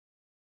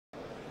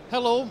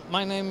Hello,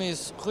 my name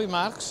is Rui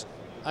Marques.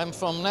 I'm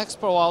from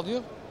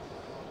NEXT-proaudio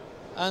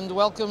and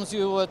welcomes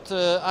you at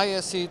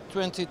ISE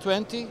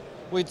 2020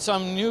 with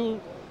some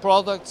new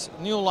products,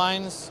 new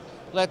lines.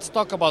 Let's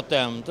talk about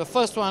them. The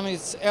first one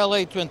is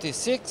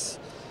LA26,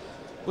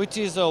 which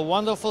is a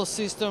wonderful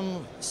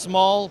system,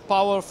 small,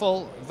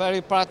 powerful,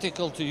 very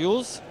practical to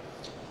use.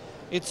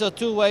 It's a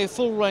two-way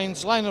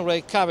full-range line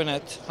array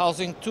cabinet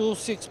housing two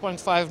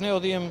 6.5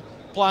 neodymium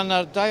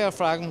planar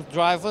diaphragm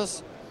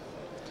drivers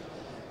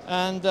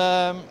and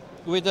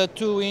with a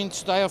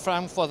 2-inch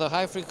diaphragm for the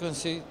high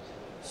frequency,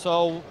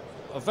 so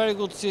a very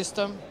good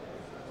system.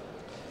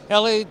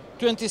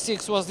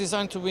 LA26 was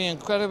designed to be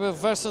incredibly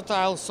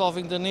versatile,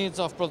 solving the needs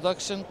of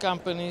production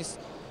companies,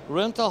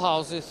 rental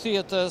houses,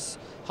 theaters,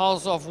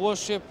 house of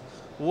worship,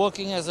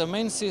 working as a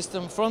main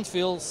system, front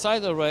field,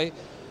 side array,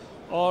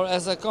 or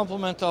as a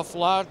complement of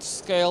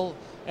large-scale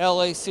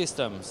LA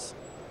systems.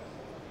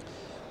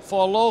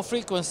 For low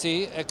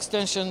frequency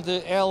extension,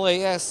 the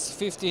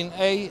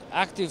LAS15A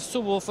active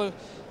subwoofer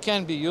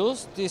can be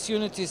used. This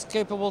unit is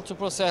capable to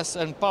process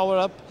and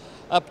power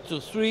up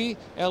to 3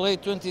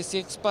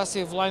 LA26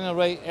 passive line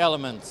array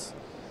elements.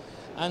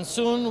 And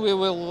soon we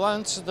will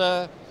launch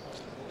the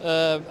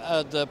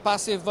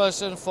passive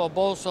version for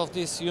both of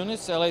these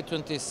units,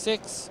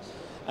 LA26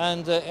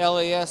 and the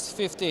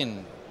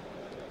LAS15.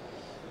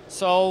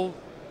 So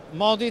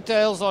more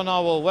details on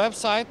our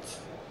website,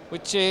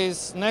 which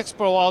is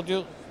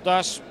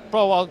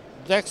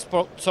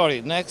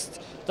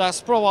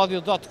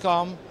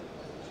next-proaudio.com.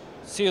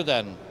 See you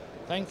then.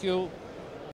 Thank you.